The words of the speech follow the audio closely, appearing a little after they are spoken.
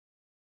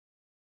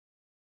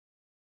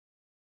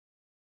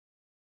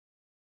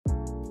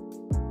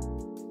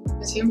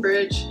Team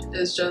Bridge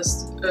is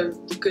just a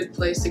good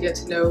place to get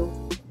to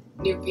know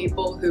new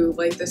people who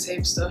like the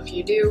same stuff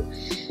you do,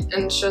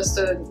 and it's just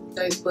a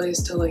nice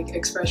place to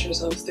express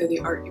yourself through the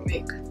art you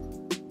make.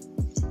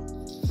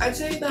 I'd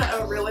say that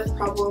a real life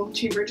problem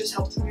Team Bridge has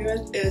helped me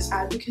with is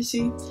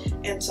advocacy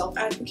and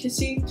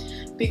self-advocacy,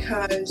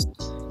 because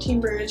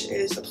Team Bridge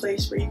is a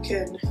place where you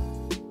can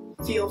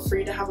feel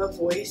free to have a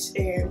voice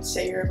and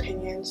say your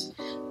opinions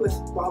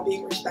while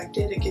being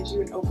respected. It gives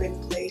you an open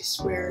place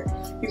where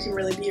you can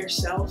really be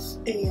yourself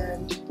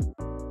and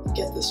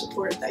get the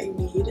support that you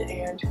need,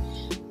 and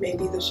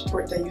maybe the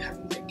support that you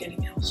haven't been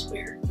getting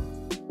elsewhere.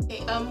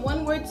 Okay,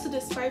 one word to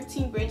describe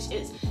Team Bridge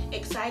is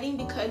exciting,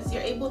 because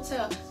you're able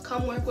to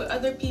come work with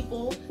other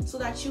people so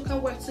that you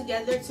can work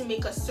together to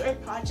make a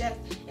certain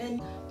project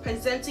and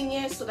presenting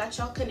it so that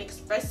y'all can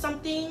express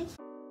something.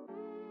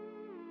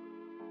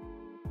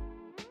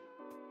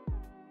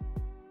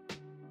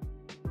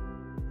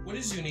 What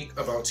is unique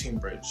about Team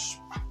Bridge?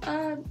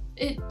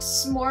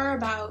 It's more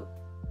about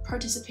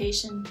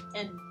participation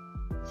and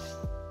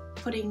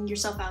putting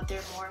yourself out there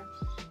more,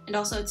 and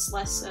also it's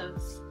less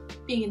of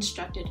being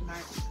instructed in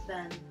art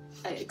than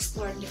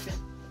exploring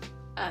different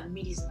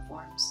medias and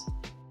forms.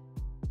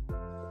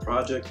 The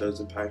project that has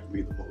impacted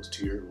me the most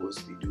here was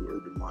the New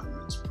Urban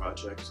Monuments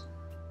project,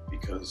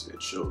 because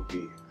it showed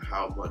me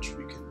how much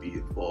we can be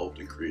involved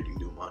in creating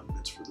new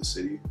monuments for the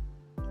city,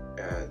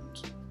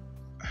 and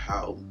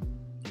how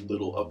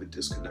little of a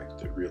disconnect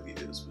there really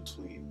is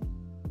between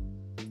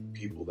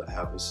people that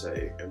have a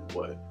say in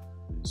what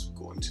is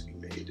going to be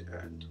made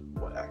and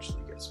what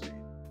actually gets made.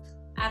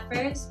 At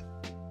first,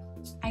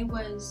 I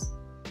was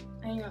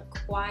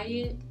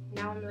quiet.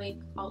 Now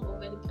I'm all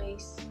over the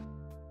place.